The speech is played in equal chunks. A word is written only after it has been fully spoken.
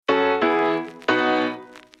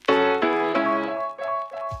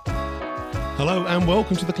Hello and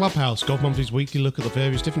welcome to the Clubhouse, Golf Monthly's weekly look at the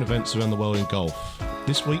various different events around the world in golf.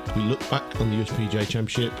 This week we look back on the USPGA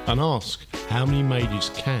Championship and ask, how many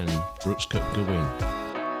majors can Brooks Koepka win?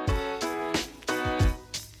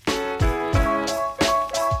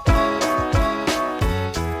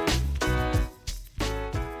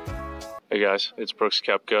 Hey guys, it's Brooks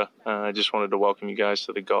Koepka. I just wanted to welcome you guys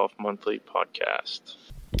to the Golf Monthly podcast.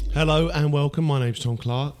 Hello and welcome. My name's Tom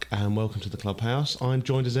Clark and welcome to the Clubhouse. I'm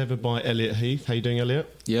joined as ever by Elliot Heath. How you doing, Elliot?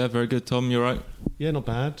 Yeah, very good, Tom. You all right? Yeah, not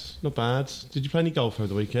bad. Not bad. Did you play any golf over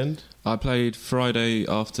the weekend? I played Friday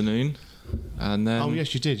afternoon, and then... Oh,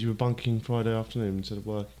 yes, you did. You were bunking Friday afternoon instead of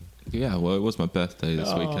working. Yeah, well, it was my birthday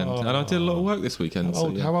this weekend, and I did a lot of work this weekend.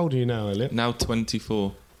 How old are you now, Elliot? Now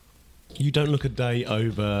 24. You don't look a day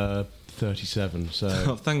over 37, so...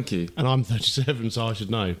 Oh, thank you. And I'm 37, so I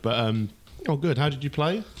should know. But, good. How did you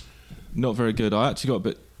play? Not very good. I actually got a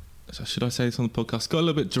bit... Should I say this on the podcast? Got a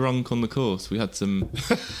little bit drunk on the course. We had some...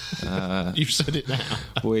 You've said it now.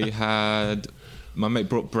 We had... My mate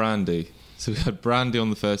brought brandy. So we had brandy on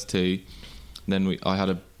the first tee. Then I had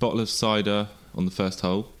a bottle of cider on the first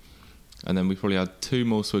hole. And then we probably had 2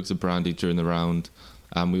 more swigs of brandy during the round.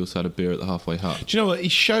 And we also had a beer at the halfway hut. Do you know what?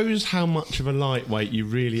 It shows how much of a lightweight you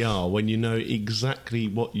really are when you know exactly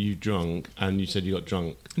what you drunk and you said you got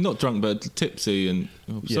drunk. Not drunk, but tipsy. And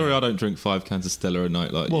sorry, I don't drink 5 cans of Stella a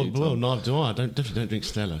night like you. Well, neither do I. Definitely don't drink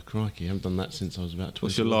Stella. Crikey, I haven't done that since I was about 20.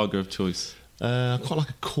 What's your lager of choice? I quite like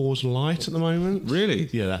a Coors Light at the moment. Really?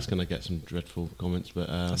 Yeah, that's going to get some dreadful comments, but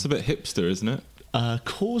that's a bit hipster, isn't it?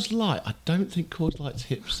 Coors Light. I don't think Coors Light's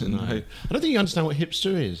hipster. No. No. I don't think you understand what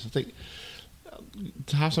hipster is. I think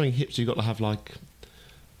to have something hipster, you've got to have like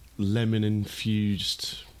lemon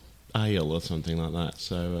infused ale or something like that.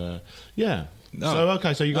 So yeah. No. So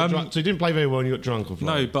okay, so you got drunk. So you didn't play very well and you got drunk.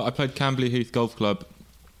 No, but I played Camberley Heath Golf Club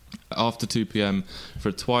after 2 p.m. for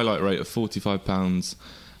a twilight rate of £45,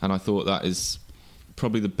 and I thought that is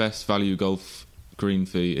probably the best value golf green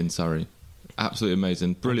fee in Surrey. Absolutely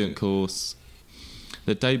amazing, brilliant course.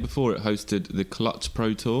 The day before it hosted the Clutch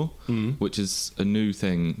Pro Tour, which is a new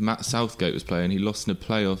thing. Matt Southgate was playing. He lost in a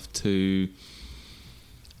playoff to...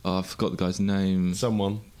 Oh, I forgot the guy's name.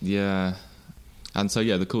 Someone. Yeah. And so,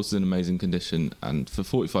 yeah, the course is in amazing condition. And for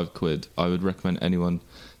 £45, I would recommend anyone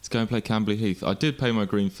to go and play Camberley Heath. I did pay my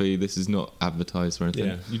green fee. This is not advertised or anything.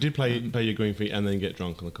 Yeah, you did pay your green fee and then get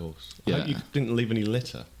drunk on the course. I hope you didn't leave any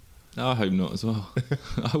litter. I hope not as well.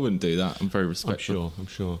 I wouldn't do that. I'm very respectful. I'm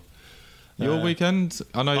sure. Your weekend?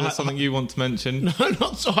 I know there's something you want to mention. No,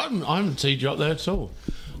 not so. I haven't teed you up there at all.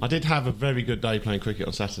 I did have a very good day playing cricket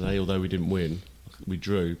on Saturday, although we didn't win. We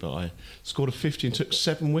drew, but I scored a 50 and took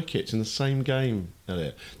 7 wickets in the same game,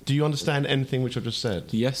 Elliot. Do you understand anything which I've just said?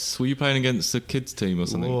 Yes. Were you playing against the kids' team or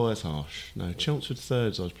something? Oh, that's harsh. No, Chelmsford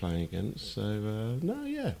Thirds I was playing against. So, no,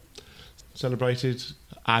 yeah. Celebrated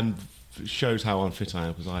and shows how unfit I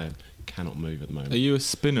am because I cannot move at the moment. Are you a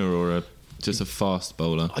spinner or just a fast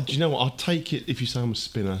bowler? Do you know what? I'll take it if you say I'm a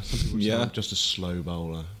spinner. Some people say I'm just a slow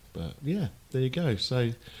bowler. But yeah, there you go. So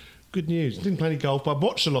good news. Didn't play any golf, but I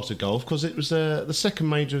watched a lot of golf because it was the second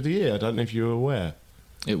major of the year. I don't know if you were aware.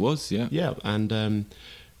 It was, yeah. Yeah, and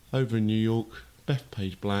over in New York,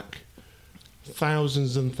 Bethpage Black,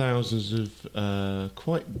 thousands and thousands of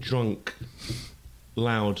quite drunk,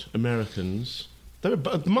 loud Americans. They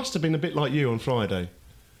must have been a bit like you on Friday.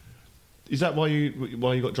 Is that why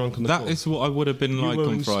you got drunk on the course? That is what I would have been like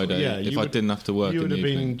on Friday if I didn't have to work in the evening. You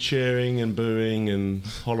would have been cheering and booing and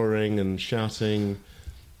hollering and shouting,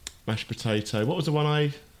 mashed potato. What was the one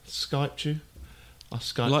I Skyped you?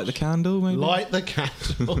 Light the candle, maybe? Light the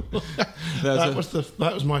candle.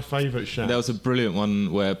 that was my favourite shout. There was a brilliant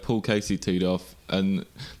one where Paul Casey teed off and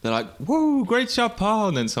they're like, whoa, great shot, Paul.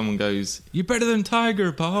 And then someone goes, you're better than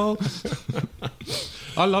Tiger, Paul.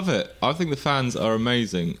 I love it. I think the fans are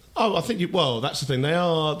amazing. Oh, I think that's the thing.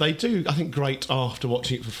 They do, I think, great after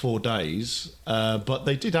watching it for 4 days. But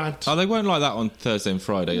they did add... Oh, they weren't like that on Thursday and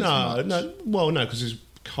Friday. No, because it's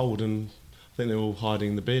cold and I think they were all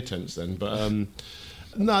hiding in the beer tents then. But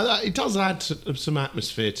no, it does add some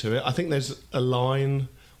atmosphere to it. I think there's a line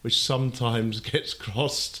which sometimes gets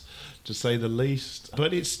crossed, to say the least.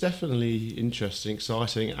 But it's definitely interesting,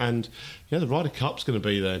 exciting. And the Ryder Cup's going to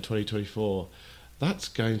be there in 2024. That's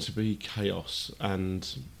going to be chaos, and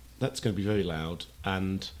that's going to be very loud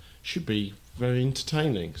and should be very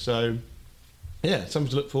entertaining. So, something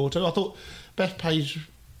to look forward to. I thought Bethpage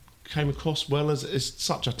came across well as it's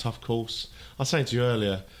such a tough course. I was saying to you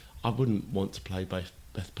earlier, I wouldn't want to play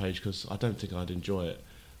Bethpage because I don't think I'd enjoy it.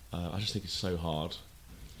 I just think it's so hard. Do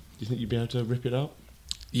you think you'd be able to rip it up?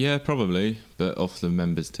 Yeah, probably, but off the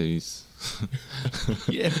members' tees.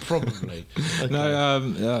 Yeah, probably. Okay.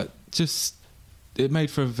 No, just it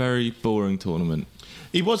made for a very boring tournament.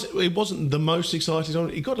 It wasn't the most exciting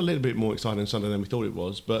tournament. It got a little bit more exciting on Sunday than we thought it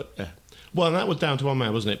was, but yeah. Well, and that was down to one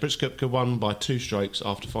man, wasn't it? Brits Koepka won by 2 strokes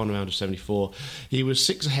after final round of 74. He was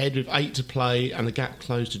 6 ahead with 8 to play, and the gap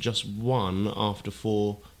closed to just 1 after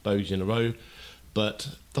 4 bogeys in a row.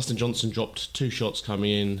 But Dustin Johnson dropped 2 shots coming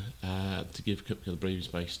in to give Koepka the breathing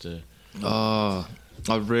space to... I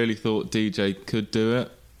really thought DJ could do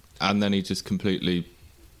it, and then he just completely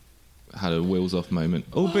had a wheels off moment.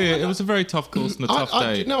 Albeit it was a very tough course and a tough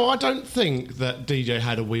day. No, I don't think that DJ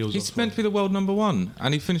had a wheels off. He's meant to be the world number 1,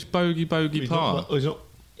 and he finished bogey par.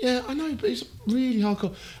 Yeah, I know, but it's really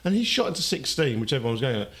hardcore. And he shot into 16, which everyone was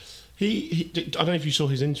going at. I don't know if you saw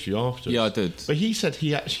his interview afterwards. Yeah, I did. But he said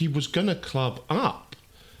he was going to club up.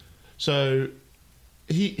 So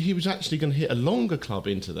he was actually going to hit a longer club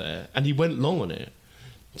into there, and he went long on it.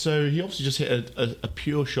 So he obviously just hit a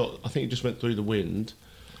pure shot. I think it just went through the wind.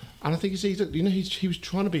 And I think he was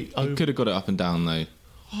trying to be over. He could have got it up and down, though.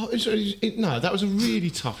 Oh, no, that was a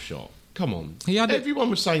really tough shot. Come on.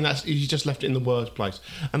 Everyone was saying that he just left it in the worst place.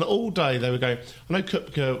 And all day they were going... I know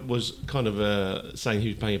Koepka was kind of saying he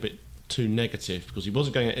was playing a bit too negative because he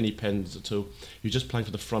wasn't going at any pens at all. He was just playing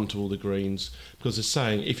for the front of all the greens. Because they're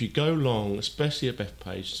saying if you go long, especially at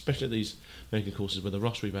Bethpage, especially at these American courses where the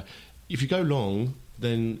Ross rebound, if you go long,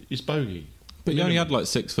 then it's bogey. But you only had like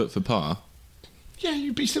 6 foot for par. Yeah,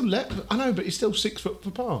 you'd be still I know, but it's still 6 foot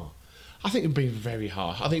for par. I think it'd be very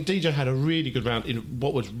hard. I think DJ had a really good round in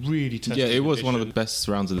what was really testing. Yeah, it was one of the best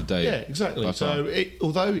rounds of the day. Yeah, exactly. So,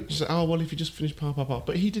 although you say, if you just finish par,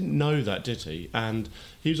 but he didn't know that, did he? And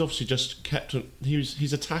he was obviously just kept.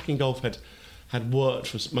 His attacking golf had worked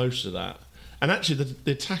for most of that, and actually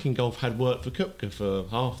the attacking golf had worked for Koepka for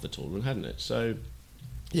half the tournament, hadn't it? So.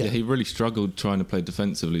 Yeah, he really struggled trying to play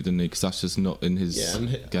defensively, didn't he? Because that's just not in his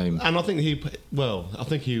game. And I think he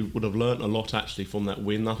would have learnt a lot actually from that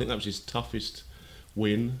win. I think that was his toughest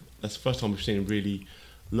win. That's the first time we've seen him really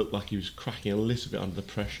look like he was cracking a little bit under the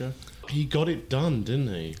pressure. He got it done, didn't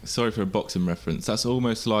he? Sorry for a boxing reference. That's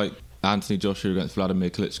almost like Anthony Joshua against Vladimir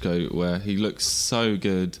Klitschko, where he looks so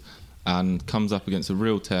good and comes up against a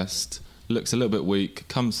real test, looks a little bit weak,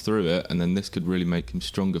 comes through it, and then this could really make him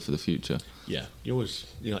stronger for the future. Yeah, you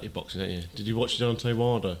like your boxing, don't you? Did you watch Deontay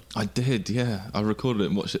Wilder? I did, yeah. I recorded it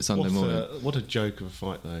and watched it Sunday morning. What a joke of a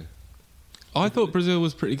fight, though. I thought Brazil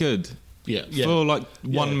was pretty good. Yeah. For like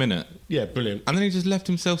 1 minute. Yeah, brilliant. And then he just left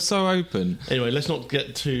himself so open. Anyway, let's not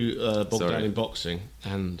get too bogged down in boxing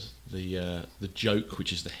and the joke,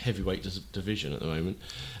 which is the heavyweight division at the moment.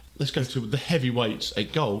 Let's go to the heavyweights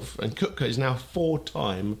at golf, and Koepka is now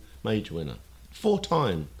 4-time major winner.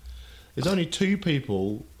 4-time. There's only 2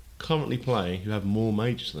 people currently playing who have more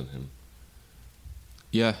majors than him.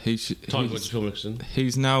 Yeah, Phil Mickelson.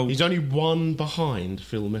 He's only 1 behind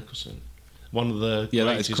Phil Mickelson, one of the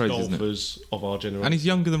greatest golfers of our generation. And he's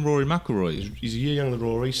younger than Rory McIlroy. He's a year younger than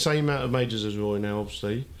Rory. Same amount of majors as Rory now,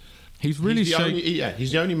 obviously. He's really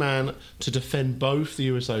he's the only man to defend both the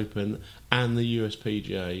US Open and the US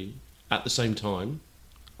PGA at the same time.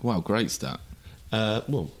 Wow, great stat.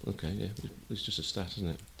 It's just a stat, isn't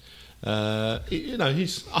it? I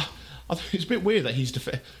think it's a bit weird that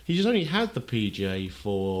he's only had the PGA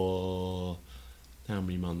for how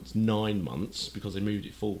many months? 9 months, because they moved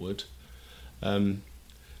it forward.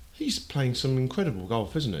 He's playing some incredible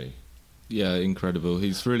golf, isn't he? Yeah, incredible.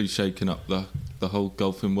 He's really shaken up the whole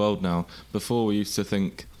golfing world now. Before we used to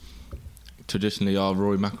think traditionally,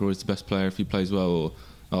 Rory McIlroy's the best player if he plays well,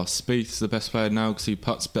 or Spieth's the best player now because he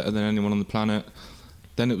putts better than anyone on the planet.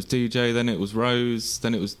 Then it was DJ, then it was Rose,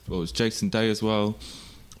 then it was Jason Day as well.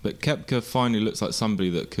 But Koepka finally looks like somebody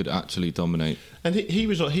that could actually dominate. And it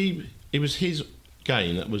was his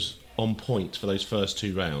game that was on point for those first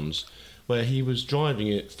 2 rounds, where he was driving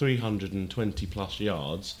it 320 plus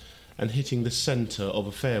yards and hitting the centre of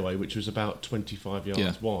a fairway which was about 25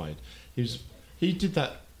 yards wide. He did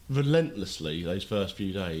that relentlessly those first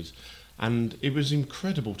few days, and it was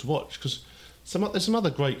incredible to watch because there's some other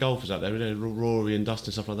great golfers out there, Rory and Dustin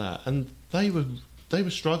and stuff like that, and they were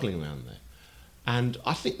struggling around there. And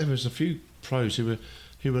I think there was a few pros who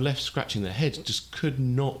were left scratching their heads, just could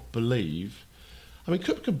not believe. I mean,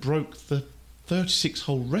 Koepka broke the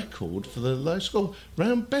 36-hole record for the low score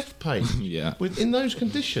round Bethpage. In those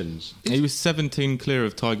conditions. He was 17 clear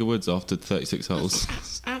of Tiger Woods after 36 holes.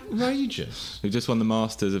 That's outrageous. He just won the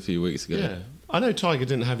Masters a few weeks ago. Yeah. I know Tiger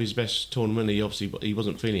didn't have his best tournament. He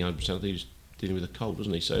wasn't feeling 100%. I think he was dealing with a cold,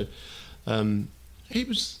 wasn't he? So it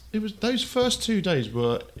was those first 2 days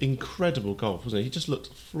were incredible golf, wasn't it? He just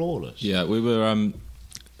looked flawless. Yeah, we were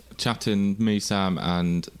chatting, me, Sam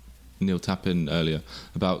and Neil Tappin earlier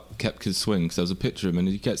about Koepka's swing, because there was a picture of him and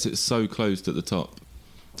he gets it so closed at the top,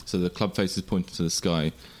 so the club face is pointing to the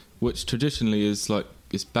sky, which traditionally is like,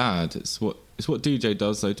 it's bad. It's what DJ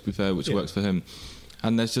does, though, to be fair, which works for him.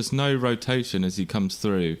 And there's just no rotation as he comes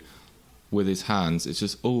through with his hands. It's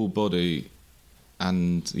just all body.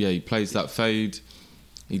 And he plays that fade.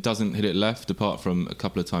 He doesn't hit it left, apart from a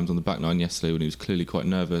couple of times on the back nine yesterday when he was clearly quite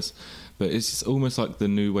nervous. But it's just almost like the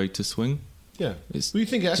new way to swing. Yeah. It's you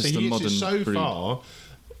think actually he hits it so breed. far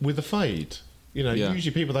with the fade.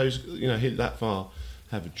 Usually people hit that far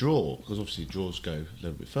have a draw, because obviously draws go a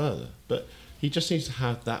little bit further. But he just seems to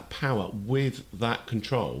have that power with that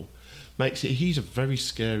control. He's a very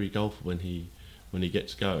scary golfer when he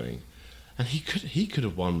gets going. And he could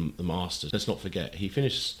have won the Masters. Let's not forget, he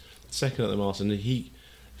finished second at the Masters, and if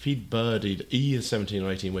he'd birdied either 17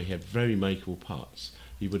 or 18 where he had very makeable putts,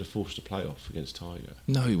 he would have forced a playoff against Tiger.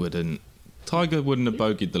 No, he wouldn't. Tiger wouldn't have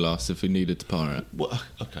bogeyed the last if he needed to par it. Well,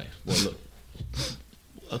 okay. Well, look.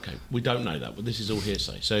 Okay, we don't know that, but this is all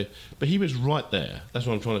hearsay. So, but he was right there. That's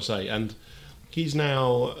what I'm trying to say. And he's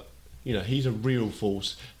now, he's a real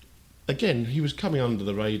force. Again, he was coming under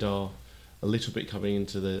the radar a little bit coming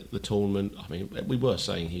into the tournament. I mean, we were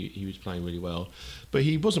saying he was playing really well, but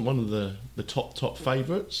he wasn't one of the top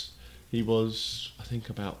favourites. He was, I think,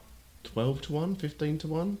 about 12 to 1, 15 to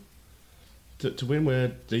 1 to win,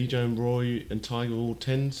 where DJ and Roy and Tiger all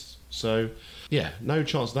 10s. So, yeah, no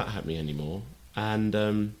chance of that happening anymore. And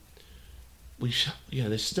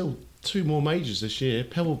there's still 2 more majors this year.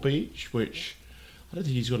 Pebble Beach, which I don't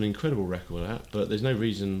think he's got an incredible record at, but there's no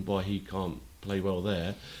reason why he can't play well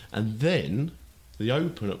there. And then the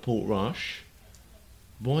Open at Portrush.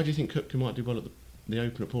 Why do you think Koepka might do well at the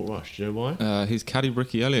Open at Portrush? Do you know why? His caddy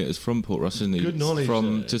Ricky Elliott is from Portrush, isn't he? Good knowledge.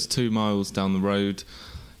 From just 2 miles down the road.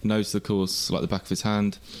 Knows the course like the back of his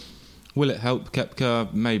hand. Will it help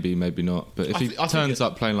Koepka? Maybe, maybe not. But if he turns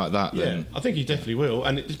up playing like that, then I think he definitely will.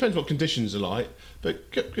 And it depends what conditions are like.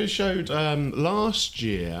 But Koepka showed last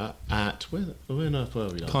year at where on earth were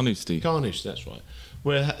we? Carnoustie. Carnoustie, that's right.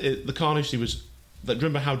 Where the Carnoustie was.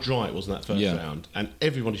 Remember how dry it was in that first round, and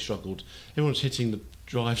everybody struggled. Everyone was hitting the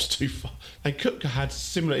drives too far. And Koepka had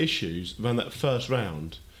similar issues around that first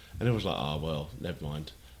round, and it was like, well, never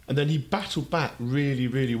mind. And then he battled back really,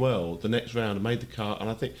 really well the next round and made the cut. And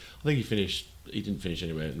I think he finished. He didn't finish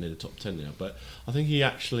anywhere near the top 10 now, but I think he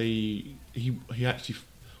actually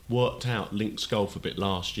worked out links golf a bit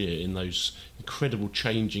last year in those incredible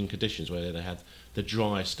changing conditions where they had the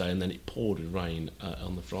driest day and then it poured with rain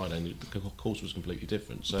on the Friday, and the course was completely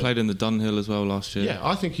different. So played in the Dunhill as well last year. Yeah,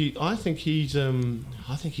 I think he's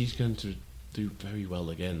going to do very well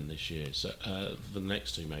again this year. So for the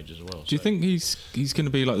next 2 majors as well. Do you think he's going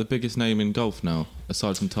to be like the biggest name in golf now,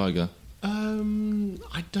 aside from Tiger?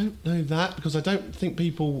 I don't know that, because I don't think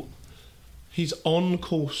his on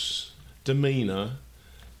course demeanour,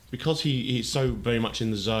 because he's so very much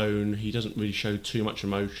in the zone, he doesn't really show too much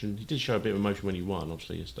emotion. He did show a bit of emotion when he won,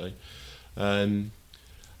 obviously, yesterday. I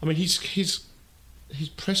mean, his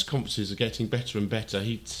press conferences are getting better and better.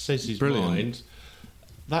 He says his mind.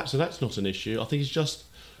 So that's not an issue. I think he's just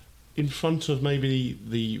in front of maybe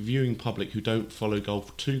the viewing public who don't follow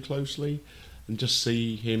golf too closely and just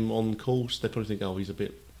see him on course. They probably think, he's a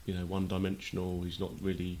bit, one-dimensional. He's not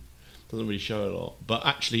really, doesn't really show a lot. But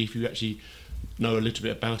actually, if you actually know a little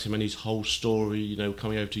bit about him and his whole story,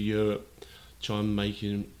 coming over to Europe, trying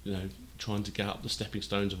to get up the stepping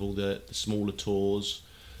stones of all the smaller tours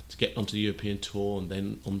to get onto the European Tour and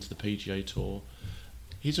then onto the PGA Tour.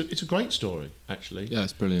 It's a great story, actually. Yeah,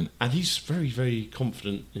 it's brilliant. And he's very, very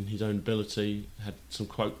confident in his own ability. Had some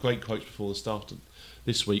great quotes before the start of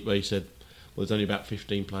this week where he said, well, there's only about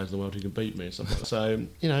 15 players in the world who can beat me and stuff like that. So,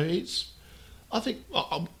 I think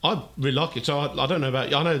I really like it. So I don't know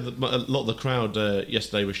about you. I know that a lot of the crowd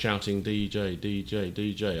yesterday was shouting DJ, DJ,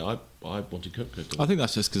 DJ. I wanted Koepka to. I think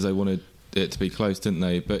that's just because they wanted it to be close, didn't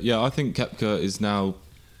they? But yeah, I think Koepka is now,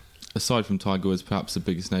 aside from Tiger Woods, perhaps the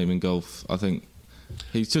biggest name in golf. I think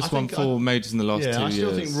he's just won 4 majors in the last 2 years. Yeah, I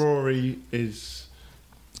still think Rory is.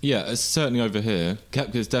 Yeah, it's certainly over here.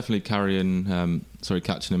 Koepka is definitely catching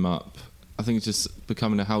him up. I think it's just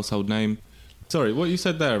becoming a household name. Sorry, what you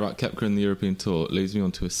said there about Koepka and the European Tour leads me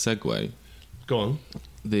on to a segue. Go on.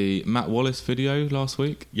 The Matt Wallace video last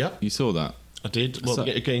week. Yeah. You saw that? I did. Well,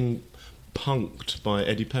 getting punked by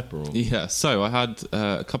Eddie Pepperell. Yeah, so I had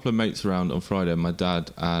a couple of mates around on Friday, my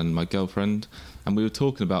dad and my girlfriend, and we were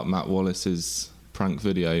talking about Matt Wallace's prank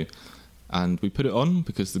video, and we put it on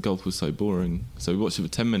because the golf was so boring. So we watched it for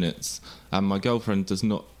 10 minutes, and my girlfriend does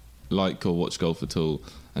not like or watch golf at all,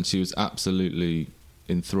 and she was absolutely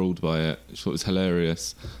enthralled by it. She thought it was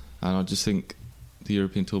hilarious, and I just think the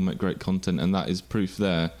European Tour make great content, and that is proof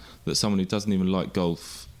there that someone who doesn't even like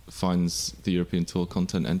golf finds the European Tour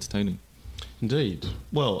content entertaining. Indeed.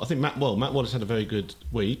 Well, I think Matt Wallace had a very good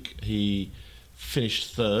week. He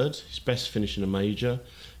finished third, his best finish in a major.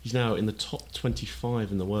 He's now in the top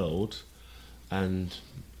 25 in the world, and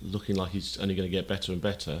looking like he's only going to get better and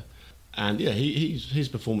better. And yeah, his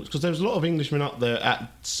performance, because there was a lot of Englishmen up there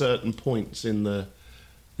at certain points in the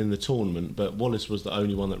tournament, but Wallace was the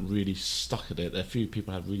only one that really stuck at it. A few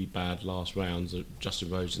people had really bad last rounds. Justin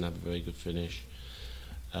Rose didn't have a very good finish.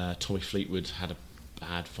 Tommy Fleetwood had a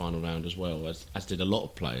bad final round as well, as did a lot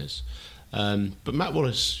of players. But Matt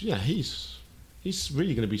Wallace, yeah, he's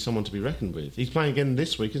really going to be someone to be reckoned with. He's playing again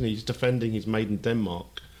this week, isn't he? He's defending his maiden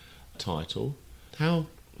Denmark title.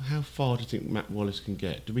 How far do you think Matt Wallace can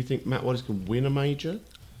get? Do we think Matt Wallace can win a major?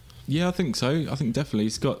 Yeah, I think so. I think definitely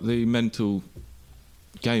he's got the mental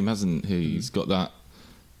game, hasn't he? He's got that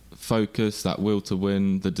focus, that will to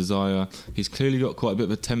win, the desire. He's clearly got quite a bit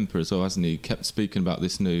of a temper as well, hasn't he? He kept speaking about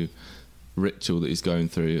this new ritual that he's going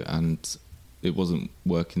through, and it wasn't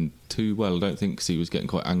working too well, I don't think, because he was getting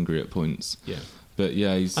quite angry at points. Yeah. But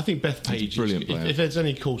yeah, I think Beth Page, brilliant player. If there's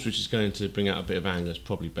any course which is going to bring out a bit of anger, it's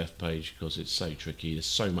probably Beth Page, because it's so tricky. There's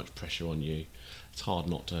so much pressure on you. It's hard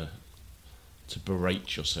not to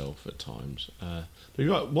berate yourself at times. But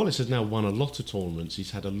you're right, Wallace has now won a lot of tournaments.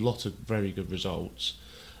 He's had a lot of very good results.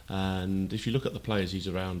 And if you look at the players he's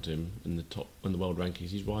around him in the world rankings,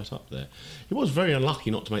 he's right up there. He was very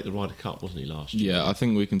unlucky not to make the Ryder Cup, wasn't he, last year? Yeah, I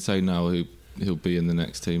think we can say now he'll be in the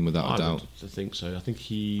next team without a doubt. I think so. I think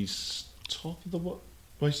he's top of the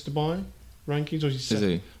Race to Dubai rankings, or is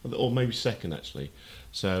he? Or maybe second, actually.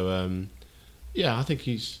 So yeah, I think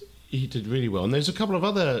he did really well. And there's a couple of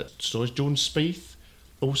other stories. Jordan Spieth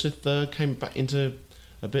also third, came back into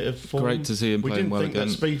a bit of form. Great to see him playing well again.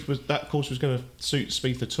 We didn't think that course was going to suit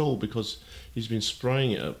Spieth at all, because he's been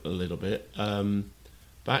spraying it a little bit.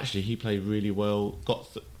 But actually, he played really well.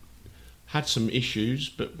 Had some issues,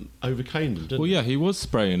 but overcame them. Didn't he? Yeah, he was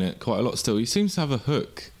spraying it quite a lot still. He seems to have a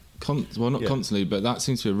hook. Not constantly, but that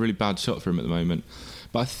seems to be a really bad shot for him at the moment.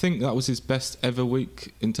 But I think that was his best ever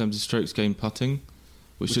week in terms of strokes gained putting,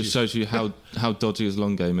 which just shows you how dodgy his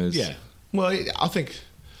long game is. Yeah. Well, I think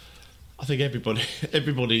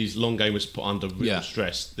everybody's long game was put under real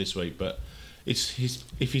stress this week. But if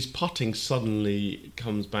his putting suddenly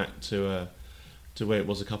comes back to where it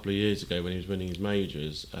was a couple of years ago when he was winning his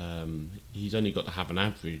majors, he's only got to have an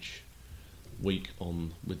average week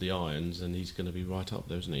on with the irons, and he's going to be right up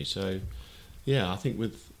there, isn't he? So, yeah, I think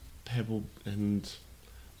with Pebble and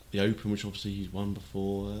the Open, which obviously he's won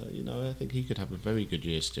before, I think he could have a very good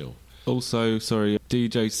year still. Also,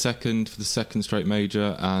 DJ second for the second straight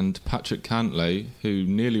major, and Patrick Cantlay, who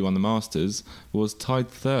nearly won the Masters, was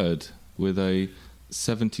tied third with a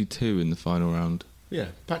 72 in the final round. Yeah,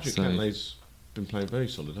 Patrick Cantlay's been playing very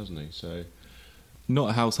solid, hasn't he? So,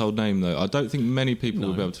 not a household name, though. I don't think many people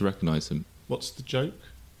will be able to recognise him. What's the joke?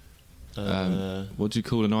 What do you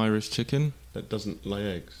call an Irish chicken? That doesn't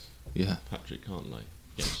lay eggs. Yeah. Patrick Cantlay.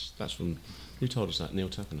 Yes, that's from... Who told us that? Neil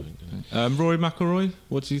Tappan, I think. Rory McIlroy,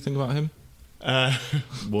 what do you think about him?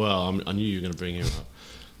 Well, I knew you were going to bring him up.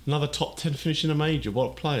 Another top 10 finish in a major.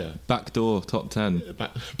 What a player. Backdoor top 10.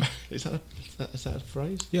 Is that a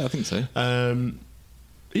phrase? Yeah, I think so.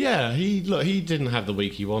 Yeah, he didn't have the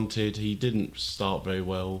week he wanted. He didn't start very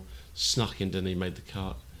well. Snuck in, didn't he? Made the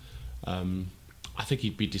cut. I think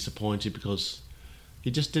he'd be disappointed because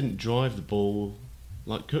he just didn't drive the ball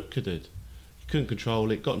like Koepka did. He couldn't control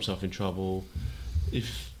it, got himself in trouble.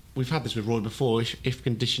 If we've had this with Roy before, if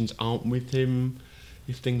conditions aren't with him,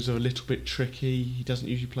 if things are a little bit tricky, he doesn't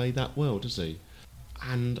usually play that well, does he?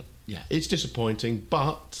 And yeah, it's disappointing,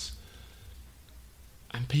 but...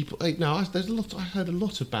 And people, I heard a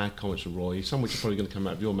lot of bad comments from Roy, some which are probably going to come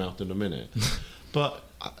out of your mouth in a minute. But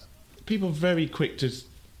people are very quick to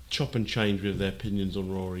chop and change with their opinions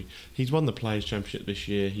on Rory. He's won the Players' Championship this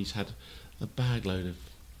year. He's had a bag load of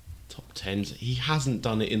top 10s. He hasn't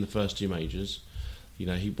done it in the first two majors.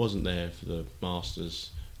 He wasn't there for the Masters,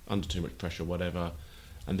 under too much pressure, whatever.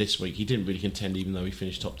 And this week he didn't really contend, even though he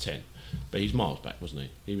finished top 10. But he's miles back, wasn't he?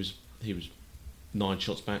 He was 9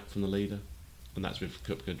 shots back from the leader. And that's with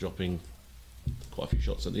Koepka dropping quite a few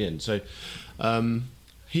shots at the end. So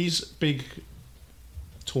his big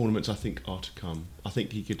tournaments, I think, are to come. I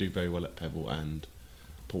think he could do very well at Pebble and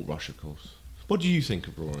Portrush, of course. What do you think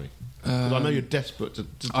of Rory? 'Cause I know you're desperate to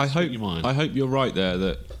speak your mind. I hope you're right there,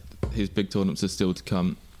 that his big tournaments are still to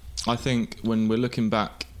come. I think when we're looking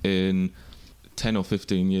back in 10 or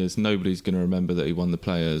 15 years, nobody's going to remember that he won the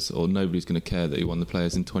Players, or nobody's going to care that he won the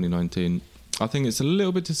Players in 2019. I think it's a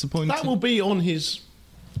little bit disappointing. That will be on his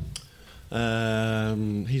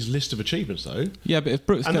his list of achievements, though. Yeah, but if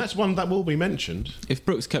Brooks that's one that will be mentioned. If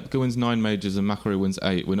Brooks Koepka wins 9 majors and McIlroy wins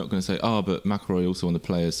 8, we're not going to say, but McIlroy also won the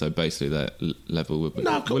Players, so basically they're level.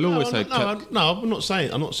 We'll always say no, I'm not saying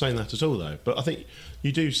that at all, though. But I think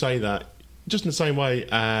you do say that just in the same way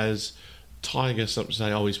as Tiger. Some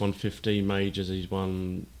say, he's won 15 majors, he's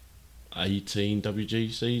won 18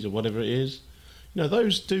 WGCs or whatever it is.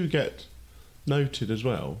 Those do get noted as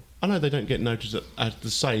well. I know they don't get noticed as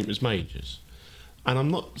the same as majors, and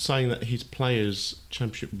I'm not saying that his Players'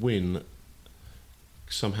 Championship win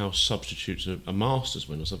somehow substitutes a Masters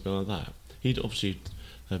win or something like that. He'd obviously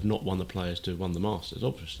have not won the Players to have won the Masters,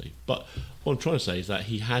 obviously. But what I'm trying to say is that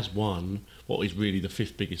he has won what is really the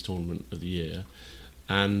 5th biggest tournament of the year,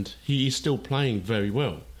 and he is still playing very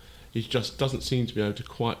well. He just doesn't seem to be able to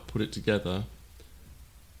quite put it together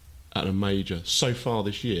at a major so far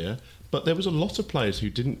this year. But there was a lot of players who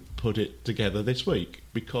didn't put it together this week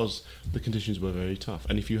because the conditions were very tough.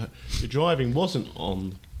 And if your driving wasn't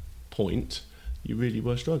on point, you really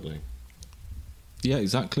were struggling. Yeah,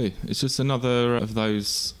 exactly. It's just another of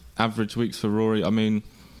those average weeks for Rory. I mean,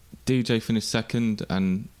 DJ finished 2nd,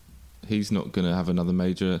 and he's not going to have another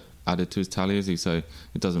major added to his tally, is he? So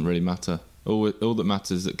it doesn't really matter. All that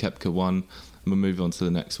matters is that Koepka won, and we'll move on to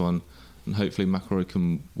the next one. And hopefully McIlroy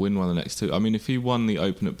can win one of the next 2. I mean, if he won the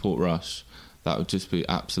Open at Portrush, that would just be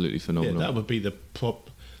absolutely phenomenal. Yeah, that would be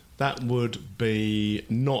that would be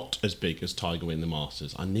not as big as Tiger winning the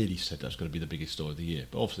Masters. I nearly said that's going to be the biggest story of the year,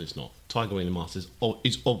 but obviously it's not. Tiger winning the Masters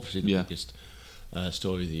is obviously the biggest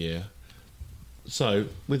story of the year. So,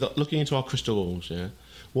 with looking into our crystal balls,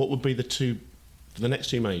 what would be for the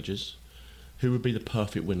next 2 majors? Who would be the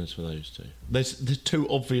perfect winners for those 2? There's 2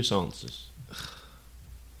 obvious answers.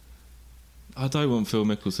 I don't want Phil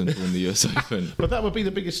Mickelson to win the US Open. But that would be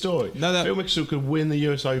the biggest story. Phil Mickelson could win the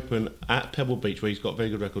US Open at Pebble Beach, where he's got a very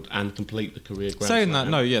good record, and complete the career Grand Saying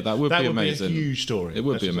Slam. that would be amazing. That would be a huge story. It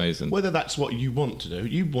would be amazing. Whether that's what you want to do.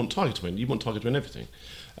 You want Tiger to win. You want Tiger to win everything.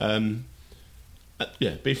 But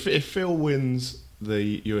if Phil wins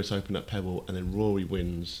the US Open at Pebble and then Rory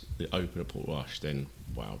wins the Open at Portrush, then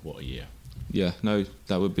wow, what a year. Yeah, no,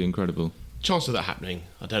 that would be incredible. Chance of that happening,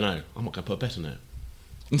 I don't know. I'm not going to put a bet on it.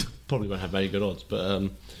 Probably won't have very good odds, but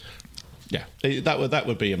that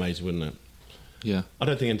would be amazing, wouldn't it? Yeah. I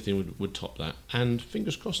don't think anything would top that, and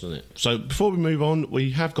fingers crossed on it. So before we move on,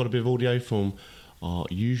 we have got a bit of audio from our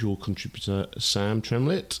usual contributor, Sam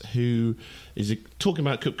Tremlett, who is talking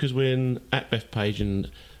about Koepka's win at Bethpage and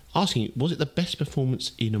asking, was it the best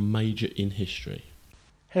performance in a major in history?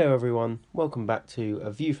 Hello everyone, welcome back to A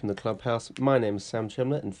View from the Clubhouse. My name is Sam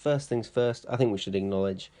Tremlett, and first things first, I think we should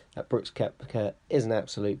acknowledge that Brooks Koepka is an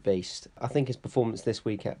absolute beast. I think his performance this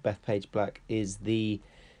week at Bethpage Black is the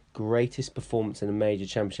greatest performance in a major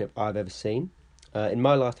championship I've ever seen. In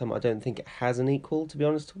my lifetime, I don't think it has an equal, to be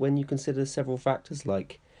honest, when you consider several factors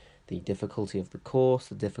like the difficulty of the course,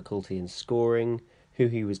 the difficulty in scoring, who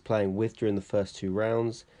he was playing with during the first 2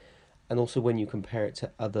 rounds, and also when you compare it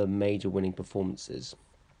to other major winning performances.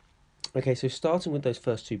 Okay, so starting with those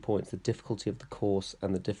first 2 points, the difficulty of the course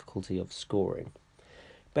and the difficulty of scoring.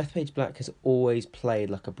 Bethpage Black has always played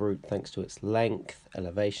like a brute thanks to its length,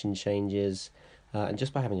 elevation changes, and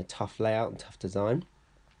just by having a tough layout and tough design.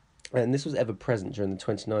 And this was ever present during the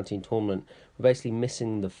 2019 tournament, where basically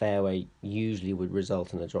missing the fairway usually would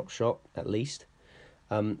result in a drop shot, at least.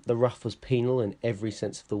 The rough was penal in every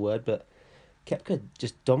sense of the word, but Koepka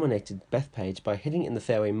just dominated Bethpage by hitting it in the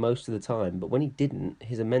fairway most of the time, but when he didn't,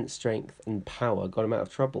 his immense strength and power got him out of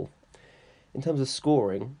trouble. In terms of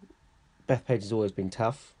scoring, Bethpage has always been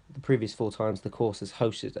tough. The previous 4 times the course has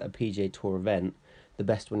hosted a PGA Tour event, the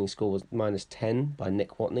best winning score was -10 by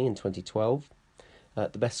Nick Watney in 2012.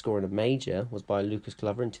 The best score in a major was by Lucas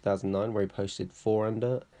Glover in 2009, where he posted 4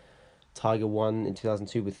 under. Tiger won in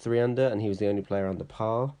 2002 with 3 under, and he was the only player under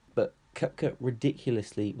par. But Koepka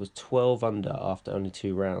ridiculously was 12 under after only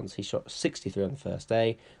 2 rounds. He shot 63 on the first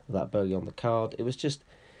day without bogey on the card. It was just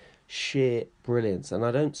sheer brilliance, and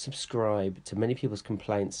I don't subscribe to many people's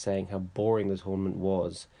complaints saying how boring the tournament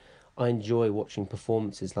was. I enjoy watching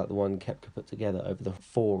performances like the one Koepka put together over the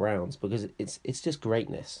 4 rounds because it's just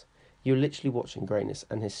greatness. You're literally watching greatness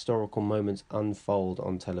and historical moments unfold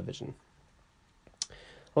on television.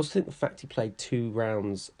 I also think the fact he played 2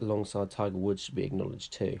 rounds alongside Tiger Woods should be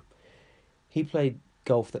acknowledged too. He played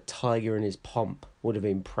golf that Tiger in his pomp would have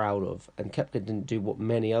been proud of, and Koepka didn't do what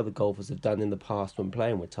many other golfers have done in the past when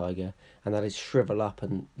playing with Tiger, and that is shrivel up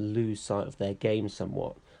and lose sight of their game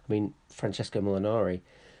somewhat. I mean, Francesco Molinari,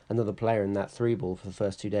 another player in that 3-ball for the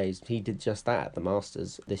first 2 days, he did just that at the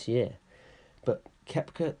Masters this year. But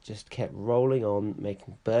Koepka just kept rolling on,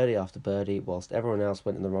 making birdie after birdie, whilst everyone else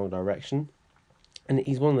went in the wrong direction. And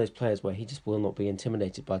he's one of those players where he just will not be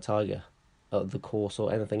intimidated by Tiger, the course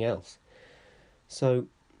or anything else. So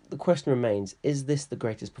the question remains, is this the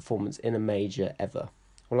greatest performance in a major ever?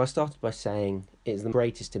 Well, I started by saying it's the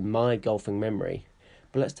greatest in my golfing memory,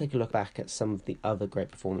 but let's take a look back at some of the other great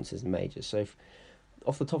performances in majors. So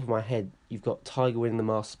off the top of my head, you've got Tiger winning the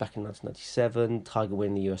Masters back in 1997, Tiger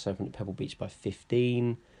winning the US Open at Pebble Beach by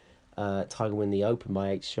 15, Tiger winning the Open by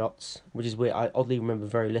 8 shots, which is weird. I oddly remember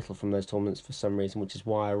very little from those tournaments for some reason, which is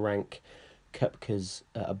why I rank Koepka's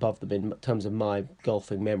above them in terms of my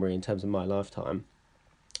golfing memory, in terms of my lifetime.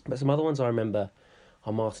 But some other ones I remember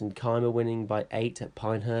are Martin Kaymer winning by 8 at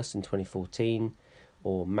Pinehurst in 2014,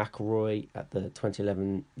 or McIlroy at the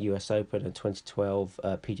 2011 US Open and 2012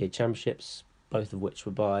 PGA Championships, both of which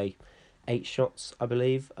were by 8 shots, I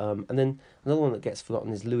believe. And then another one that gets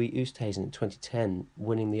forgotten is Louis Oosthuizen in 2010,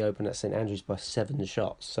 winning the Open at St Andrews by 7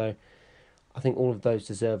 shots. So I think all of those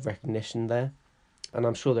deserve recognition there. And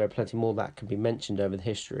I'm sure there are plenty more that can be mentioned over the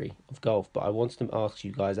history of golf, but I wanted to ask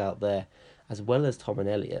you guys out there, as well as Tom and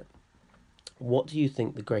Elliot, what do you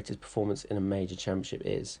think the greatest performance in a major championship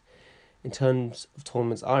is? In terms of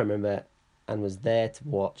tournaments I remember and was there to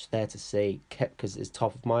watch, there to see, Koepka's is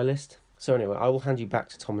top of my list. So anyway, I will hand you back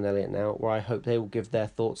to Tom and Elliot now, where I hope they will give their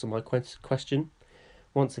thoughts on my question.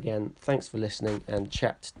 Once again, thanks for listening, and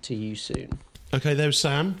chat to you soon. Okay, there's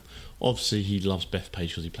Sam. Obviously, he loves Bethpage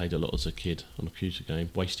because he played a lot as a kid on a computer game.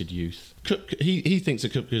 Wasted youth. He thinks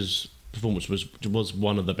that Koepka's performance was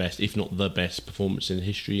one of the best, if not the best, performance in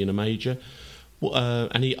history in a major.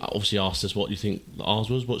 And he obviously asked us what you think ours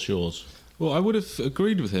was. What's yours? Well, I would have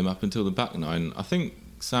agreed with him up until the back nine. I think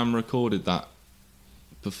Sam recorded that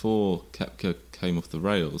before Koepka came off the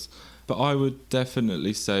rails. But I would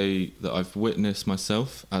definitely say that I've witnessed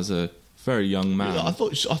myself as a very young man. I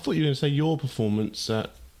thought you were going to say your performance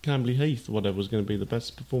at Camberley Heath, or whatever, was going to be the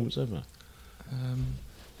best performance ever.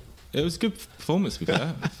 It was a good performance, to be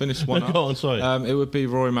fair. I finished one up. Go on, sorry. It would be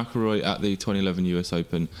Rory McIlroy at the 2011 US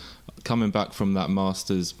Open, coming back from that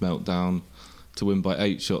Masters meltdown to win by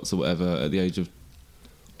 8 shots or whatever at the age of,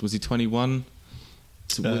 was he 21?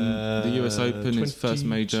 To win the US Open, his first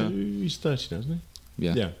major. He's 30 now, isn't he?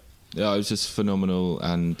 Yeah. Yeah, it was just phenomenal.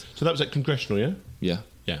 And so that was at Congressional, yeah? Yeah.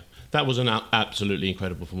 Yeah. That was an absolutely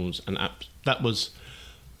incredible performance. And that was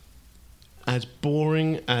as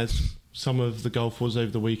boring as some of the golf was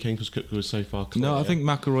over the weekend because Koepka was so far clear. No, I think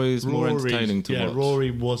McIlroy is more entertaining to watch. Yeah,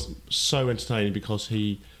 Rory was so entertaining because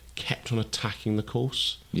he kept on attacking the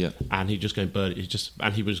course. Yeah. And he just going birdie.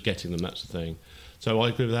 And he was getting them, that's the thing. So I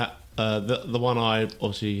agree with that. The one I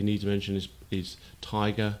obviously need to mention is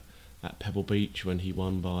Tiger at Pebble Beach when he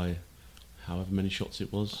won by however many shots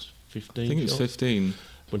it was, 15? I think it was 15.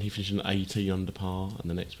 When he finished an 80 under par and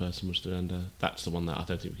the next person was 3 under. That's the one that I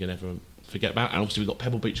don't think we can ever forget about. And obviously we've got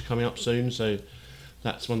Pebble Beach coming up soon, so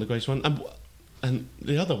that's one of the greatest ones. And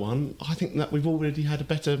the other one, I think that we've had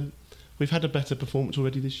a better performance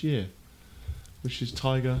already this year, which is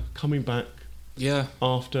Tiger coming back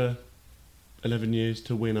after 11 years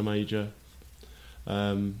to win a major.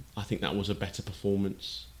 I think that was a better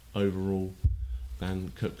performance overall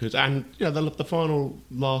than Koepka's. And the final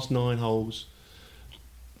last 9 holes,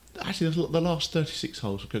 actually the last 36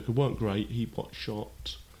 holes for Koepka weren't great. He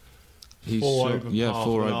shot 4 over par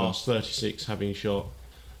for the last 36, having shot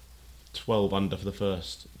 12 under for the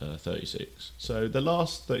first 36. So the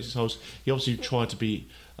last 36 holes, he obviously tried to be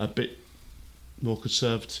a bit more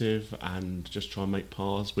conservative and just try and make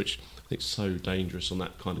pars, which I think is so dangerous on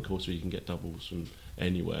that kind of course where you can get doubles from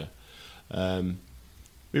anywhere.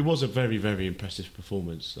 It was a very, very impressive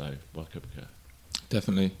performance, though, by Koepka.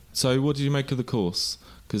 Definitely. So what did you make of the course?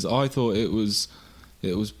 Because I thought it was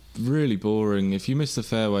really boring. If you missed the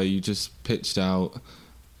fairway, you just pitched out.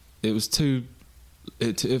 It was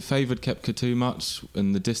it favoured Koepka too much,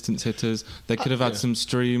 and the distance hitters. They could have had some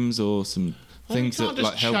streams or some things that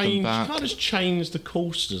held them back. You can't just change the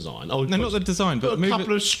course design. No, not the design, but put a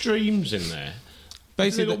couple of streams in there.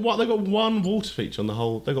 Basically, they've got one water feature on the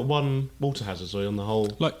whole. They've got one water hazard on the whole.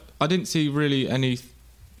 Like, I didn't see really any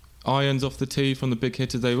irons off the tee from the big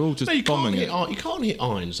hitters. They were all just bombing it. You can't hit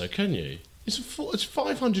irons, though, can you? It's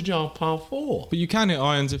 500-yard par 4. But you can hit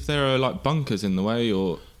irons if there are like bunkers in the way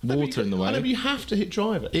or water in the way. I know, but you have to hit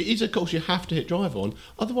driver. It is a course you have to hit driver on.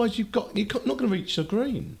 Otherwise, you're not going to reach the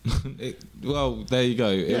green. Well, there you go.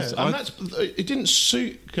 It didn't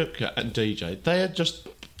suit Koepka and DJ. They are just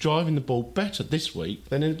driving the ball better this week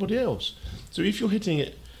than anybody else. So if you're hitting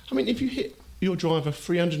it, if you hit your driver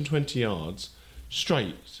 320 yards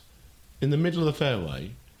straight in the middle of the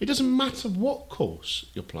fairway, it doesn't matter what course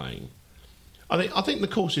you're playing. I think the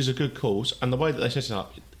course is a good course, and the way that they set it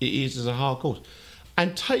up, it is as a hard course.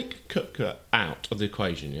 And take Koepka out of the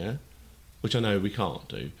equation, yeah, which I know we can't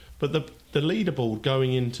do. But the leaderboard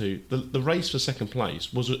going into the race for second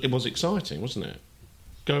place was exciting, wasn't it?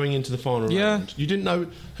 Going into the final round, you didn't know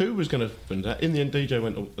who was going to win that. In the end, DJ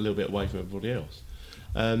went a little bit away from everybody else.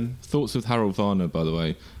 Thoughts with Harold Varner, by the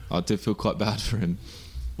way. I did feel quite bad for him.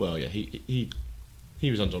 Well, yeah, he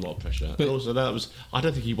was under a lot of pressure. But and also, I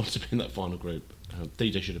don't think he wanted to be in that final group.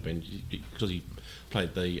 DJ should have been, because he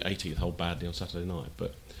played the 18th hole badly on Saturday night.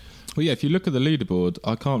 But well, yeah, if you look at the leaderboard,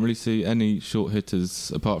 I can't really see any short hitters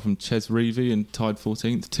apart from Ches Reavie and tied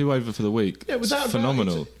 14th. 2 over for the week. Yeah, without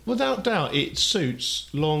phenomenal. Without doubt, it suits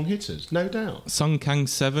long hitters, no doubt. Sung Kang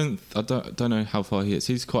 7th. I don't know how far he hits.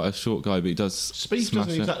 He's quite a short guy, but he does Speed smash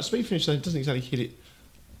it. Speed finish doesn't exactly hit it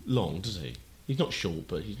long, does he? He's not short,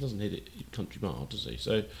 but he doesn't hit it country mile, does he?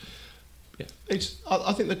 So, yeah,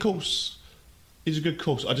 I think the course is a good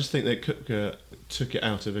course. I just think that Koepka took it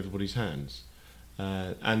out of everybody's hands.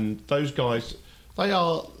 And those guys, they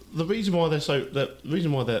are the reason why they're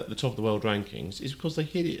at the top of the world rankings is because they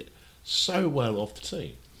hit it so well off the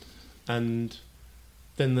tee, and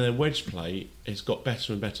then their wedge play has got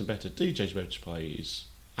better and better and better. DJ's wedge play is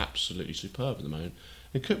absolutely superb at the moment,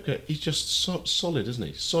 and Koepka, he's just solid, isn't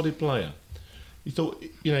he? Solid player. You thought,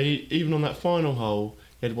 even on that final hole,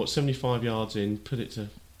 he had 75 yards in, put it to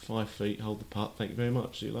 5 feet, hold the putt. Thank you very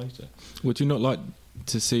much. See you later. Would you not like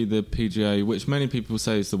to see the PGA, which many people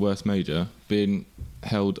say is the worst major, being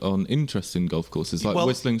held on interesting golf courses like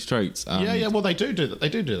Whistling Straits? Yeah. Well, they do that. They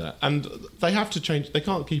do that, and they have to change. They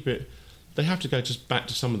can't keep it. They have to go just back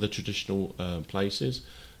to some of the traditional places.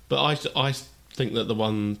 But I think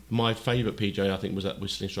that my favourite PGA, I think, was at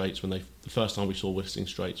Whistling Straits when the first time we saw Whistling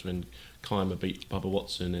Straits when Keimer beat Bubba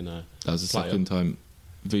Watson in a. That was the second time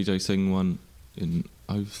Vijay Singh won in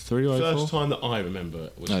 03 or 04? First time that I remember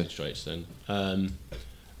Whistling Straits then.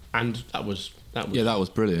 And that was yeah, that was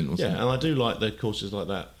brilliant, wasn't it? Yeah, and I do like the courses like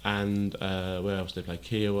that. And where else did they play?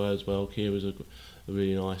 Kiowa as well. Kiowa was a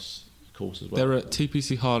really nice course as well. They're at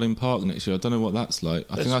TPC Harding Park next year. I don't know what that's like.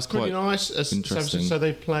 I think that's quite nice. Interesting. So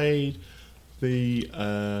they played the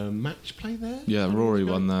match play there. Yeah, Rory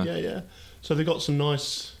won there. Yeah. So they got some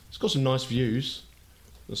nice. It's got some nice views.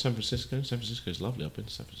 San Francisco is lovely. I've been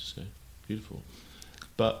to San Francisco. Beautiful.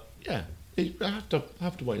 But yeah, I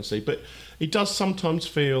have to wait and see. But it does sometimes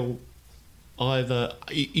feel either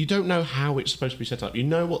you don't know how it's supposed to be set up. You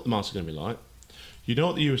know what the Masters is going to be like. You know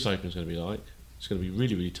what the US Open is going to be like. It's going to be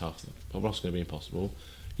really, really tough. The Ross is going to be impossible.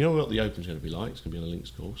 You know what the Open is going to be like. It's going to be on a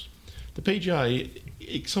links course. The PGA,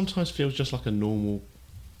 it sometimes feels just like a normal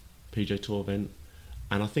PGA Tour event,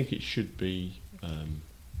 and I think it should be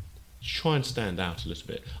try and stand out a little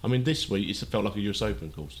bit. I mean, this week it felt like a US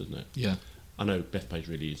Open course, didn't it? Yeah. I know Bethpage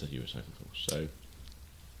really is a US Open course, so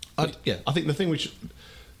I think the thing which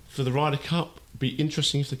for the Ryder Cup be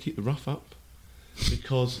interesting if they keep the rough up,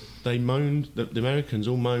 because they moaned, the Americans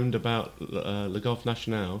all moaned about Le Golf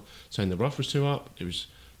National, saying the rough was too up, it was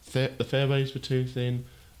the fairways were too thin,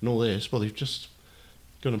 and all this. Well, they've just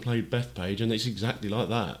gone and played Bethpage, and it's exactly like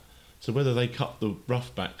that. So whether they cut the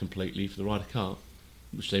rough back completely for the Ryder Cup,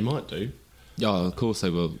 which they might do, yeah, of course they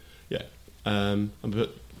will. Yeah, but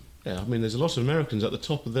yeah, I mean, there's a lot of Americans at the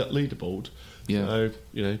top of that leaderboard. Yeah, so,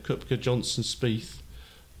 Koepka, Johnson, Spieth,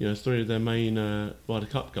 3 of their main Ryder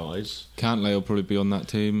Cup guys. Cantlay will probably be on that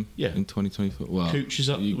team. Yeah. In 2024. Well, Cooch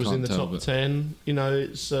was in the top 10.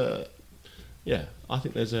 It's I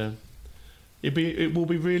think there's it will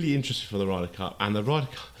be really interesting for the Ryder Cup, and the Ryder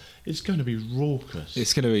Cup is going to be raucous.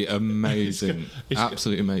 It's going to be amazing,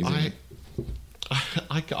 absolutely amazing.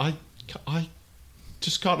 I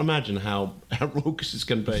just can't imagine how raucous it's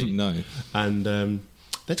going to be. No, and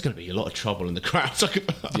there's going to be a lot of trouble in the crowd.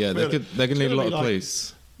 Yeah, they're going to need a lot of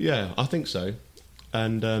police. Yeah, I think so.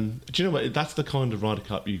 And do you know what? That's the kind of Ryder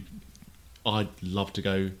Cup I'd love to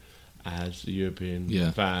go as a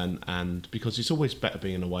European fan, and because it's always better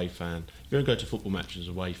being an away fan. If you don't go to football matches as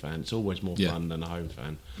an away fan, it's always more fun than a home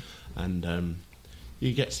fan. And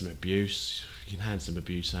you get some abuse, you can hand some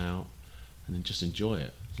abuse out, and then just enjoy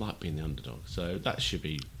it. It's like being the underdog. So that should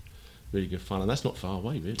be really good fun, and that's not far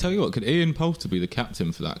away, really. Tell you what, could Ian Poulter be the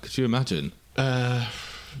captain for that? Could you imagine?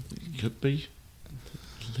 Could be.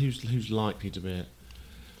 Who's likely to be it?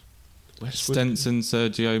 Westwood? Stenson,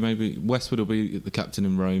 Sergio, maybe. Westwood will be the captain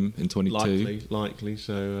in Rome in 22. Likely.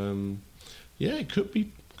 So, it could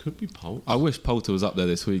be Poulter. I wish Poulter was up there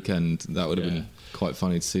this weekend. That would have been quite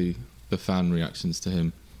funny to see the fan reactions to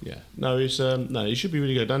him. Yeah, it should be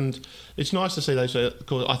really good, and it's nice to see those.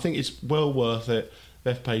 Because I think it's well worth it.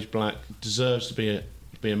 Bethpage Black deserves to be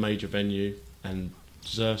a major venue, and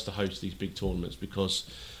deserves to host these big tournaments because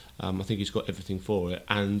I think he's got everything for it.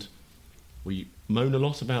 And we moan a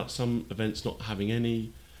lot about some events not having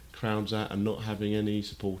any crowds at and not having any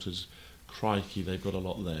supporters. Crikey, they've got a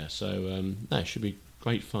lot there. So, no, it should be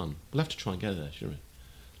great fun. We'll have to try and get there, shouldn't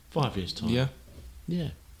we? 5 years' time. Yeah. Yeah.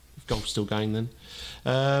 If golf's still going then.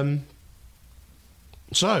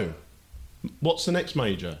 So, what's the next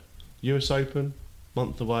major? US Open,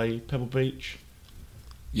 month away, Pebble Beach.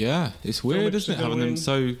 Yeah, it's Phil weird, Mickelson isn't it, having gonna them win?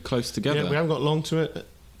 so close together? Yeah, we haven't got long to it.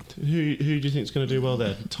 Who do you think is going to do well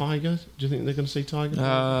there? Tiger? Do you think they're going to see Tiger?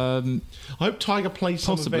 I hope Tiger plays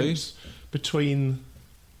some possibly. events between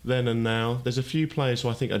then and now. There's a few players who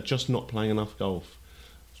I think are just not playing enough golf.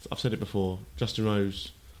 I've said it before. Justin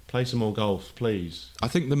Rose, play some more golf, please. I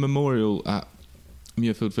think the memorial at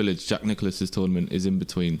Muirfield Village, Jack Nicklaus's tournament, is in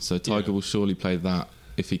between. So Tiger Yeah. will surely play that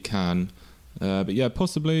if he can. But yeah,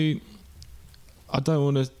 possibly. I don't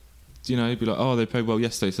want to, be like, oh, they played well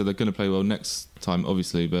yesterday, so they're going to play well next time,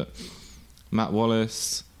 obviously. But Matt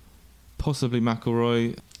Wallace, possibly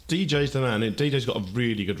McIlroy. DJ's the man. DJ's got a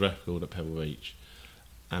really good record at Pebble Beach,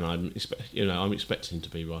 and I'm expecting him to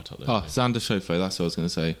be right up there. Oh, Xander Schauffele, that's what I was going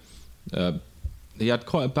to say. He had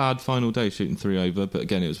quite a bad final day shooting 3 over, but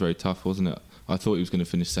again, it was very tough, wasn't it? I thought he was going to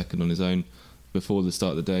finish second on his own before the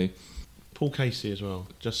start of the day. Paul Casey as well.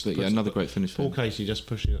 But yeah, another great finish for Paul him. Casey just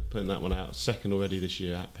putting that one out. Second already this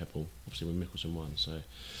year at Pebble. Obviously when Mickelson won. So,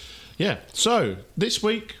 yeah. So, this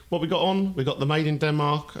week, what we got on? We got the Made in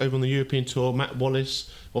Denmark over on the European Tour. Matt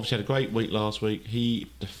Wallace obviously had a great week last week. He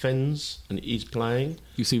defends and he's playing.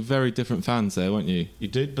 You see very different fans there, won't you? You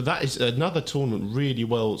did. But that is another tournament really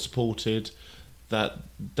well supported. That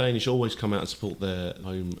Danish always come out and support their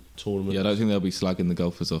home tournament. Yeah, I don't think they'll be slagging the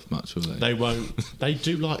golfers off much, will they? They won't. They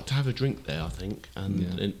do like to have a drink there, I think,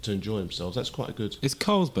 and to enjoy themselves. That's quite a good. Is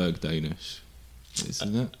Carlsberg Danish?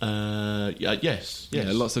 Isn't it? Yes.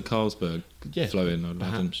 Yeah, lots of Carlsberg flowing, I'd imagine.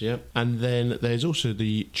 Perhaps, yeah. And then there's also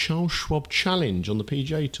the Charles Schwab Challenge on the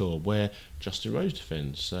PGA Tour where Justin Rose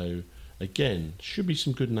defends. So, again, should be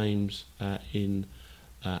some good names in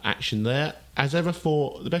action there. As ever,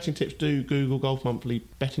 for the betting tips, do Google Golf Monthly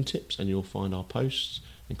betting tips and you'll find our posts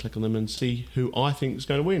and click on them and see who I think is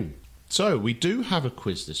going to win. So, we do have a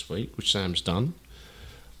quiz this week, which Sam's done.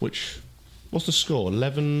 What's the score?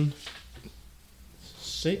 11-6,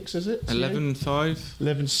 is it? 11-5?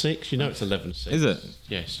 11-6. You know it's 11-6. Is it?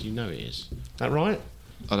 Yes, you know it is. That right?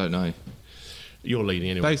 I don't know. You're leading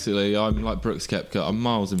anyway. Basically, I'm like Brooks Koepka. I'm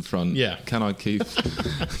miles in front. Yeah. Can I keep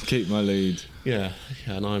my lead? Yeah,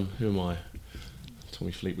 and who am I?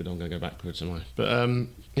 Tommy Fleetwood, I'm going to go backwards, am I? But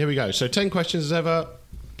here we go. So 10 questions as ever.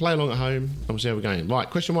 Play along at home and we'll see how we're going. Right,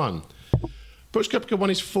 question 1. Brooks Koepka won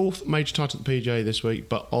his 4th major title at the PGA this week,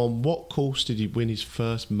 but on what course did he win his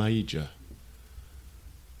first major?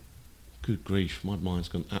 Good grief, my mind's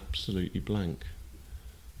gone absolutely blank.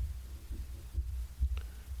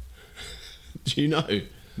 Do you know?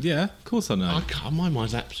 Yeah, of course I know. My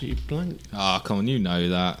mind's absolutely blank. Ah, come on, you know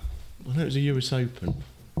that. I know it was a US Open.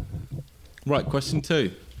 Right, question 2.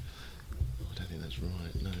 I don't think that's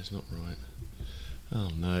right. No, it's not right. Oh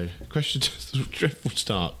no. Question 2. Dreadful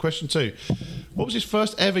start. Question 2. What was his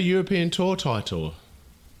first ever European Tour title?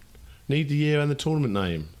 Need the year and the tournament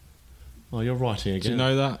name. Oh, you're writing again. Do you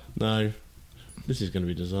know that? No. This is going to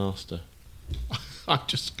be a disaster. Oh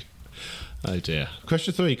dear.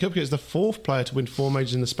 Question 3. Koepka is the 4th player to win 4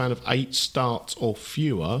 majors in the span of 8 starts or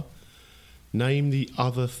fewer. Name the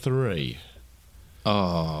other 3.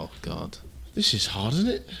 Oh, God. This is hard, isn't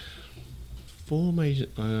it? 4 major.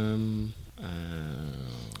 Can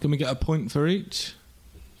we get a point for each?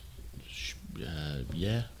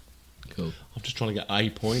 Yeah. Cool. I'm just trying to get a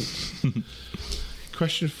point.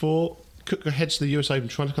 Question 4. Koepka heads to the US Open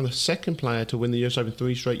trying to become the 2nd player to win the US Open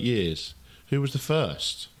 3 straight years. Who was the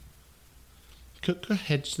first? Koepka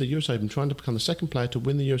heads to the US Open trying to become the 2nd player to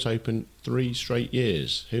win the US Open 3 straight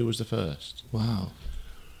years. Who was the first? Wow.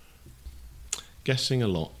 Guessing a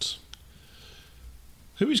lot.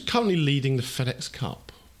 Who is currently leading the FedEx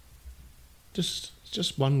Cup? Just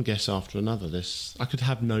one guess after another. I could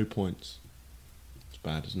have no points. It's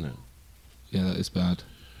bad, isn't it? Yeah, that is bad.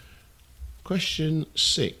 Question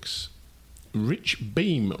 6. Rich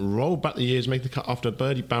Beam rolled back the years, making the cut after a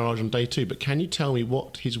birdie barrage on day 2. But can you tell me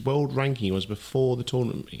what his world ranking was before the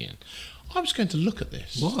tournament began? I was going to look at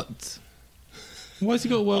this. What? Why has he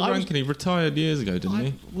got a world ranking? He retired years ago, didn't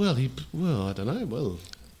he? Well, I don't know. Well,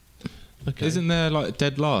 okay. Isn't there like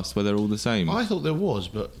dead last where they're all the same? I thought there was,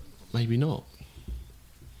 but maybe not.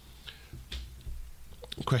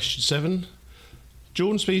 Question 7.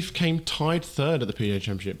 Jordan Spieth came tied 3rd at the PGA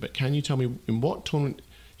Championship, but can you tell me in what tournament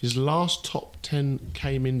his last top 10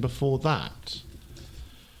 came in before that?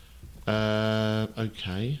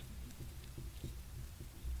 Okay.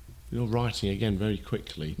 You're writing again very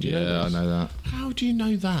quickly. Do you know I this? know that. How do you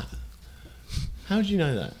know that? How do you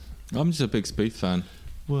know that? I'm just a big Spieth fan.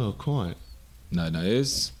 Well, quite. No, it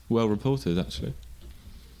is well reported, actually.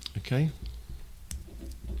 Okay.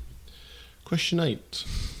 Question 8.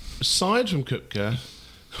 Aside from Koepka,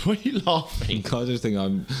 why are you laughing? I just think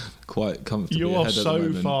I'm quite comfortably You ahead are at the so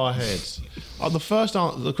moment. far ahead. The first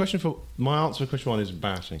answer, my answer for question 1 is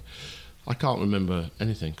embarrassing. I can't remember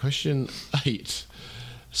anything. Question 8.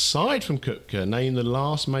 Aside from Koepka, name the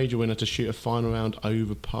last major winner to shoot a final round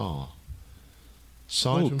over par.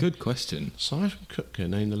 Oh, good question. Aside from Koepka,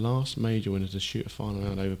 name the last major winner to shoot a final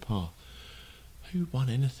round over par. Who won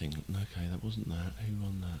anything? Okay, that wasn't that. Who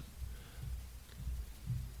won that?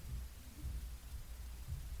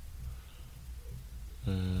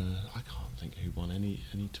 I can't think who won any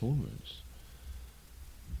tournaments.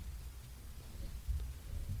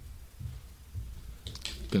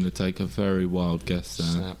 Going to take a very wild guess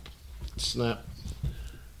there. Snap.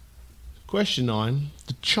 Question 9.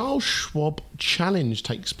 The Charles Schwab Challenge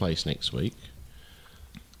takes place next week.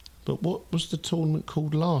 But what was the tournament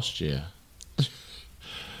called last year?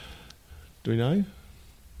 Do we know?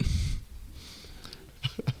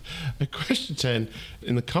 Question 10.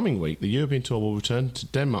 In the coming week, the European Tour will return to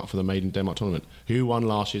Denmark for the Maiden Denmark tournament. Who won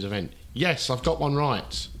last year's event? Yes, I've got one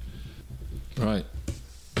right. Right.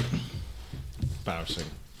 Embarrassing.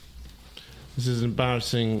 This is an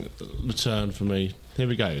embarrassing return for me. Here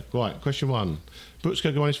we go. Right, question 1. Brooks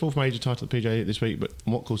Koepka won his 4th major title at the PGA this week, but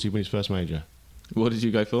on what course did he win his first major? What did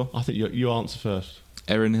you go for? I think you answer first.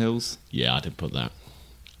 Erin Hills. Yeah, I did put that.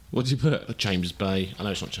 What did you put? Chambers Bay. I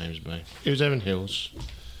know it's not Chambers Bay. It was Erin Hills.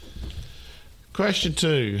 Question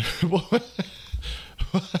 2. What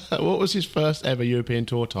was his first ever European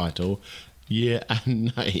Tour title, year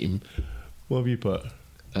and name? What have you put?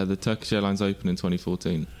 The Turkish Airlines Open in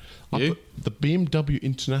 2014. I You? put the BMW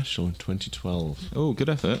International in 2012. Oh, good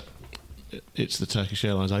effort. It's the Turkish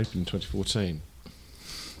Airlines Open in 2014.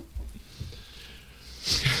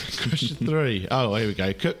 Question 3. Oh, here we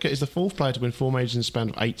go. Koepka is the 4th player to win 4 majors in a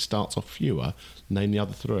span of 8 starts or fewer. Name the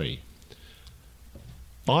other 3.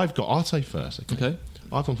 I'll say first. Okay.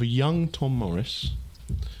 I've gone for young Tom Morris,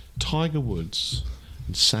 Tiger Woods,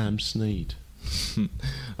 and Sam Snead.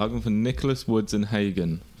 I've gone for Nicholas Woods and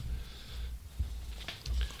Hagen.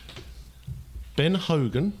 Ben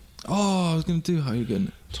Hogan, Oh, I was going to do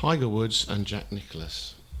Hogan. Tiger Woods, and Jack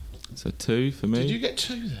Nicklaus. So 2 for me. Did you get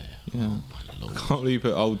 2 there? Yeah. Oh, my Lord. I can't believe you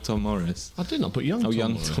put old Tom Morris. I did not put young Oh, Tom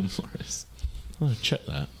young Morris. Tom Morris. Oh, check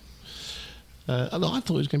that. I thought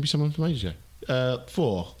it was going to be someone from ages ago.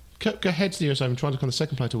 4. Koepka heads the US Open, trying to become the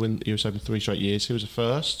 2nd player to win the US Open 3 straight years. Who was the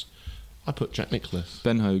first? I put Jack Nicklaus.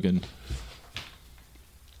 Ben Hogan.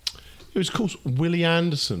 It was, of course, Willie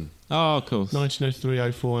Anderson. Oh, of course.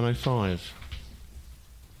 1903, 04 and 05.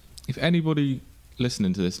 If anybody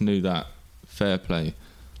listening to this knew that, fair play.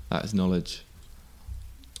 That is knowledge.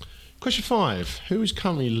 Question 5. Who is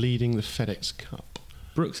currently leading the FedEx Cup?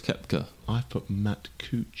 Brooks Koepka. I've put Matt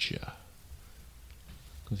Kuchar.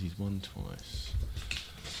 Because he's won twice.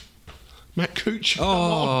 Matt Kuchar.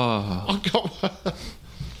 Oh, I've got one.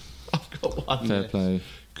 I've got one. fair there. play.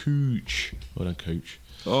 Cooch. Well done, Cooch.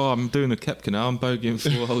 Oh, I'm doing the Koepka now. I'm bogeying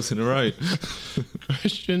 4 holes in a row.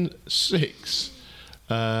 Question 6.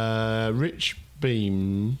 Rich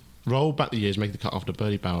Beam rolled back the years, making the cut after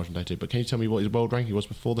birdie barrage on day 2. But can you tell me what his world ranking was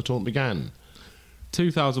before the tournament began?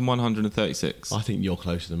 2,136. I think you're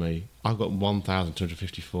closer than me. I've got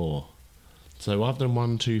 1,254. So I've done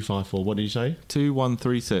 1, 2, 5, 4. What did you say?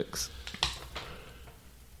 2,136.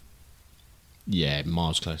 Yeah,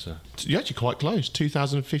 miles closer. You're actually quite close.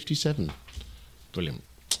 2,057. Brilliant.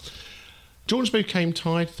 Jordan Spieth came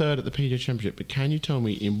tied 3rd at the PGA Championship, but can you tell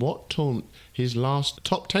me in what tournament his last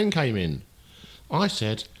top 10 came in? I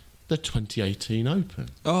said the 2018 Open.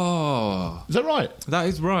 Oh, Is that right? that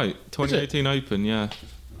is right. 2018 Open, yeah.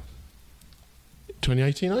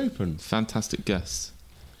 2018 Open. Fantastic guess.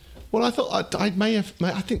 Well, I thought I may have.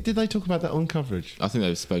 I think did they talk about that on coverage? I think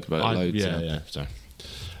they've spoken about it loads. Yeah. So,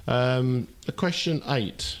 question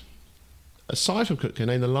 8. Aside from Koepka,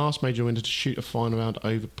 name the last major winner to shoot a final round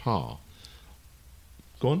over par.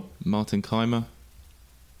 Go on. Martin Keimer,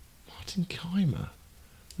 Martin Keimer.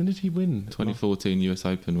 When did he win? 2014 US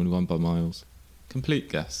Open when he won by miles. Complete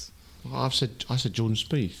guess. I said Jordan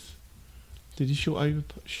Spieth. Did he shoot over?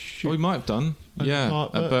 Shoot? Oh, he might have done. Over Yeah,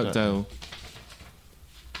 par at Birkdale.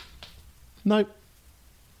 No.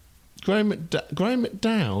 Graham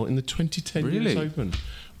McDowell in the 2010 Really? US Open.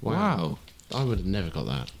 Wow. I would have never got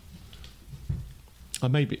that. I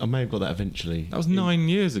may have got that eventually. That was 9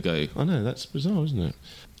 years ago. I know, that's bizarre, isn't it?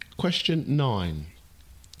 question 9.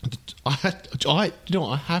 I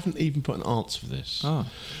haven't even put an answer for this.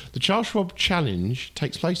 The Charles Schwab Challenge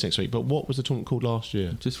takes place next week, but what was the tournament called last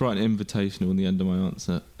year? Just write an invitational on the end of my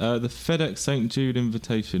answer. The FedEx St Jude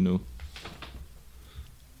Invitational.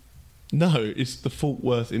 No, it's the Fort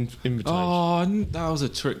Worth Invitational. Oh, that was a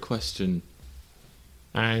trick question.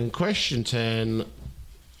 And question 10.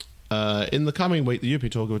 In the coming week, the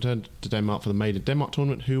European Tour will return to Denmark for the Made in Denmark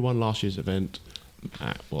tournament. Who won last year's event?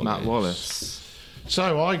 Matt Wallace.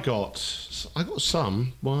 So I got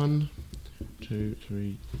some. 1, 2,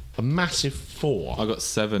 3. A massive 4. I got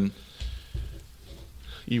 7.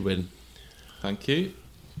 You win. Thank you.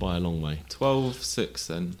 By a long way. 12-6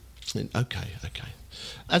 then. Okay.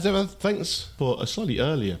 As ever, thanks for a slightly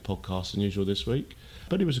earlier podcast than usual this week.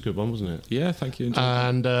 But it was a good one, wasn't it? Yeah, thank you.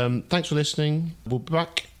 And thanks for listening. We'll be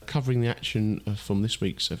back covering the action from this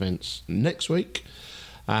week's events next week.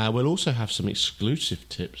 We'll also have some exclusive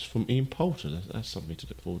tips from Ian Poulter. That's something to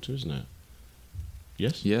look forward to, isn't it?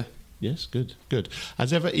 Yes? Yeah. Yes, good.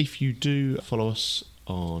 As ever, if you do follow us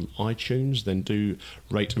on iTunes, then do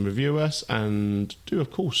rate and review us, and do,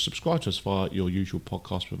 of course, subscribe to us via your usual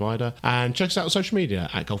podcast provider. And check us out on social media,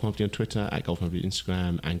 at Golf Monthly on Twitter, at Golf Monthly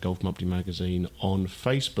Instagram, and Golf Monthly Magazine on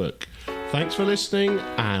Facebook. Thanks for listening,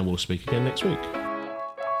 and we'll speak again next week.